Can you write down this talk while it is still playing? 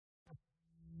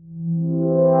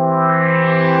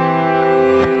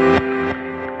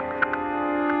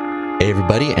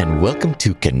everybody, and welcome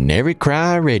to Canary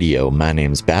Cry Radio. My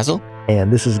name's Basil.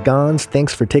 And this is Gons.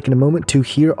 Thanks for taking a moment to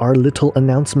hear our little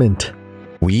announcement.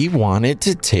 We wanted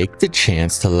to take the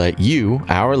chance to let you,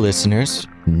 our listeners,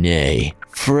 nay,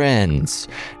 friends,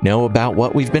 know about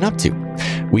what we've been up to.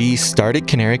 We started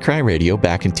Canary Cry Radio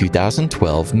back in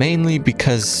 2012, mainly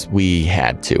because we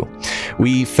had to.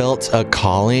 We felt a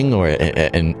calling or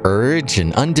an urge,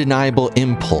 an undeniable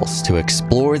impulse to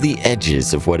explore the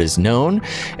edges of what is known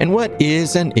and what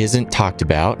is and isn't talked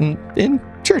about in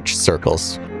church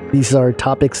circles. These are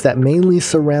topics that mainly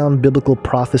surround biblical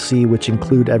prophecy, which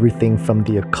include everything from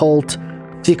the occult,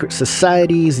 secret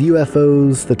societies,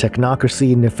 UFOs, the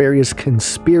technocracy, nefarious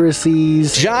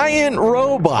conspiracies, giant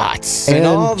robots, and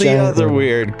all the other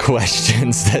weird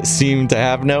questions that seem to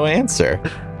have no answer.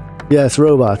 Yes,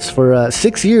 robots. For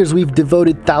 6 years, we've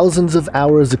devoted thousands of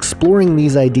hours exploring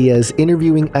these ideas,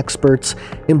 interviewing experts,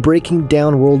 and breaking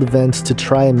down world events to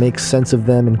try and make sense of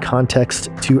them in context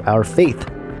to our faith.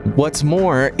 What's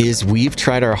more is we've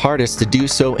tried our hardest to do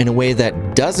so in a way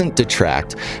that doesn't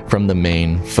detract from the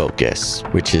main focus,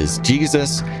 which is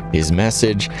Jesus, his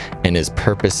message, and his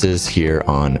purposes here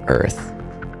on earth.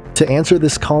 To answer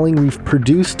this calling, we've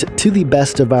produced, to the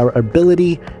best of our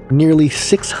ability, nearly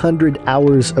 600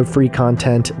 hours of free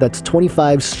content. That's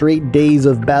 25 straight days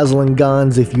of Basil and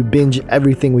Gons if you binge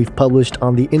everything we've published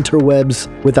on the interwebs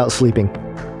without sleeping.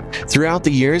 Throughout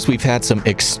the years, we've had some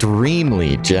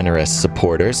extremely generous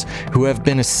supporters who have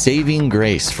been a saving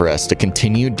grace for us to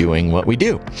continue doing what we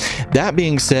do. That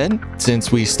being said,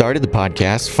 since we started the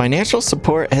podcast, financial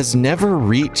support has never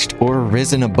reached or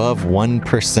risen above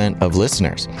 1% of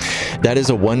listeners. That is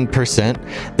a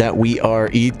 1% that we are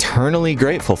eternally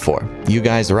grateful for. You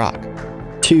guys rock.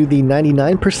 To the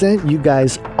 99%, you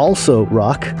guys also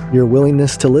rock. Your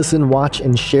willingness to listen, watch,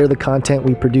 and share the content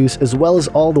we produce, as well as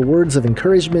all the words of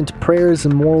encouragement, prayers,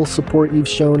 and moral support you've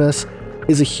shown us,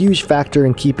 is a huge factor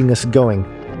in keeping us going.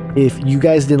 If you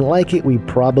guys didn't like it, we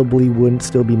probably wouldn't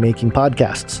still be making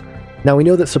podcasts. Now, we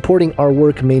know that supporting our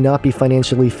work may not be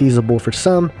financially feasible for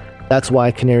some. That's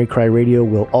why Canary Cry Radio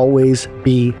will always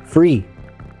be free.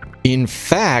 In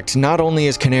fact, not only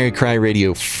is Canary Cry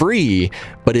Radio free,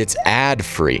 but it's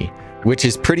ad-free, which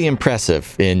is pretty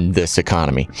impressive in this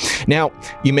economy. Now,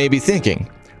 you may be thinking,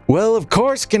 well, of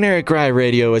course Canary Cry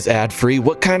Radio is ad-free.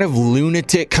 What kind of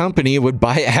lunatic company would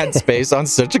buy ad space on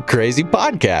such a crazy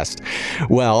podcast?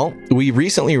 Well, we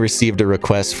recently received a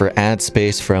request for ad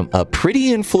space from a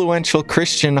pretty influential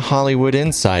Christian Hollywood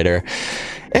insider,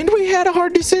 and we had a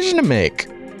hard decision to make.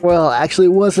 Well, actually, it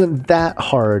wasn't that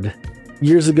hard.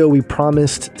 Years ago, we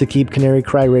promised to keep Canary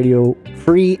Cry Radio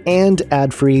free and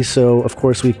ad-free, so of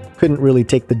course we couldn't really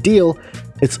take the deal.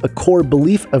 It's a core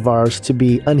belief of ours to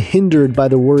be unhindered by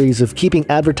the worries of keeping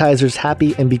advertisers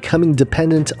happy and becoming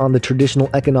dependent on the traditional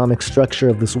economic structure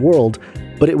of this world.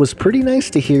 But it was pretty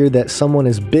nice to hear that someone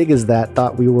as big as that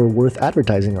thought we were worth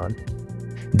advertising on.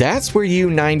 That's where you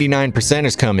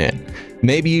 99%ers come in.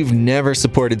 Maybe you've never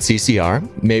supported CCR.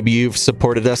 Maybe you've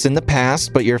supported us in the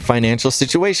past, but your financial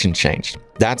situation changed.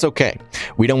 That's okay.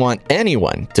 We don't want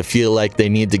anyone to feel like they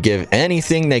need to give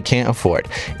anything they can't afford.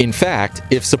 In fact,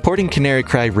 if supporting Canary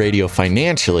Cry Radio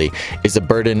financially is a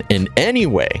burden in any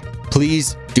way,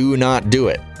 please do not do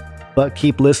it. But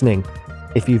keep listening.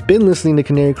 If you've been listening to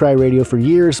Canary Cry Radio for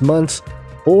years, months,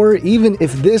 or even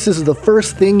if this is the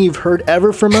first thing you've heard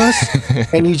ever from us,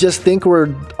 and you just think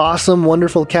we're awesome,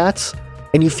 wonderful cats,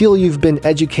 and you feel you've been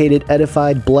educated,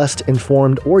 edified, blessed,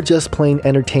 informed, or just plain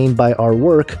entertained by our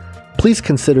work, please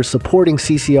consider supporting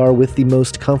CCR with the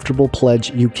most comfortable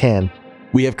pledge you can.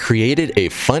 We have created a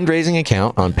fundraising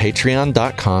account on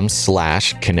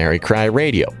patreon.com/Canary Cry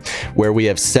Radio, where we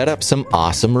have set up some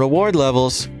awesome reward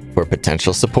levels for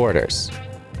potential supporters.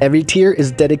 Every tier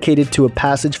is dedicated to a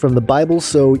passage from the Bible,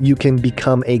 so you can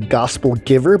become a gospel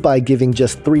giver by giving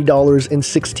just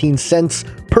 $3.16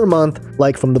 per month,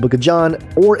 like from the Book of John,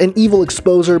 or an evil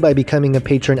exposer by becoming a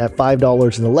patron at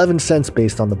 $5.11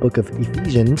 based on the Book of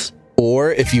Ephesians.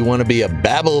 Or if you want to be a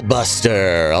Babble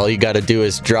Buster, all you got to do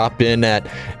is drop in at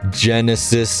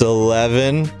Genesis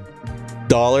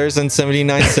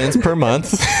 $11.79 per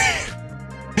month.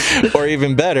 Or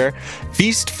even better,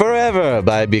 feast forever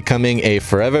by becoming a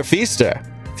forever feaster.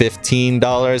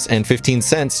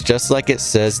 $15.15, just like it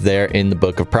says there in the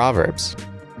book of Proverbs.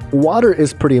 Water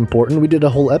is pretty important. We did a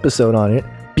whole episode on it.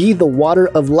 Be the water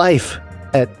of life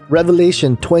at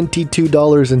Revelation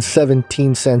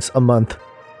 $22.17 a month.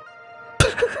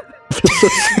 so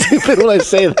stupid when I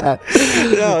say that.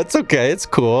 No, it's okay. It's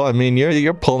cool. I mean,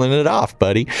 you're pulling it off,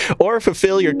 buddy. Or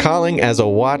fulfill your calling as a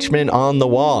watchman on the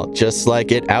wall, just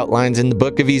like it outlines in the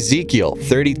book of Ezekiel.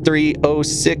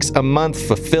 $33.06 a month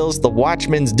fulfills the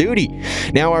watchman's duty.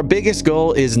 Now, our biggest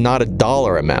goal is not a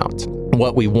dollar amount.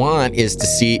 What we want is to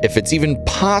see if it's even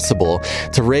possible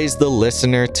to raise the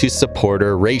listener to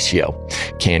supporter ratio.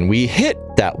 Can we hit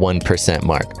that 1%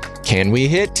 mark? Can we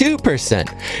hit 2%?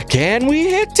 Can we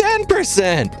hit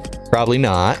 10%? Probably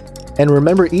not. And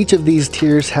remember, each of these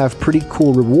tiers have pretty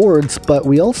cool rewards, but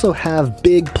we also have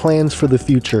big plans for the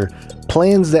future.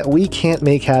 Plans that we can't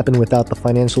make happen without the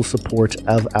financial support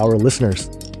of our listeners.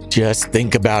 Just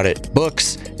think about it.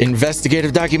 Books,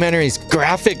 investigative documentaries,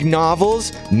 graphic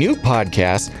novels, new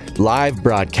podcasts, live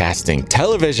broadcasting,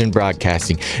 television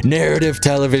broadcasting, narrative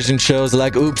television shows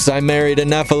like Oops, I Married a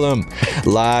Nephilim,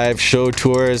 live show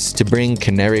tours to bring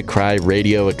Canary Cry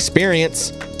radio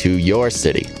experience to your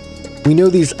city. We know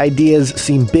these ideas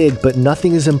seem big, but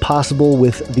nothing is impossible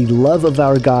with the love of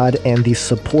our God and the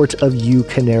support of you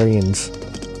Canarians.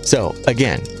 So,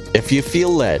 again, if you feel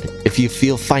led, if you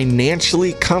feel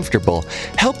financially comfortable,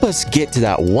 help us get to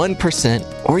that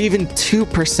 1% or even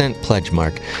 2% pledge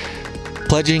mark.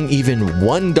 Pledging even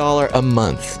 $1 a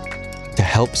month to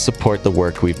help support the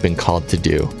work we've been called to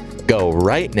do. Go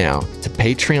right now to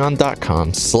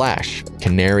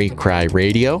patreon.com/Canary Cry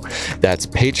Radio. That's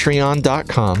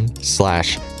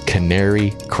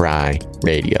patreon.com/Canary Cry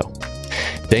Radio.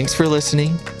 Thanks for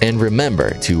listening, and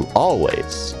remember to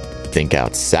always think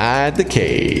outside the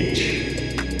cage.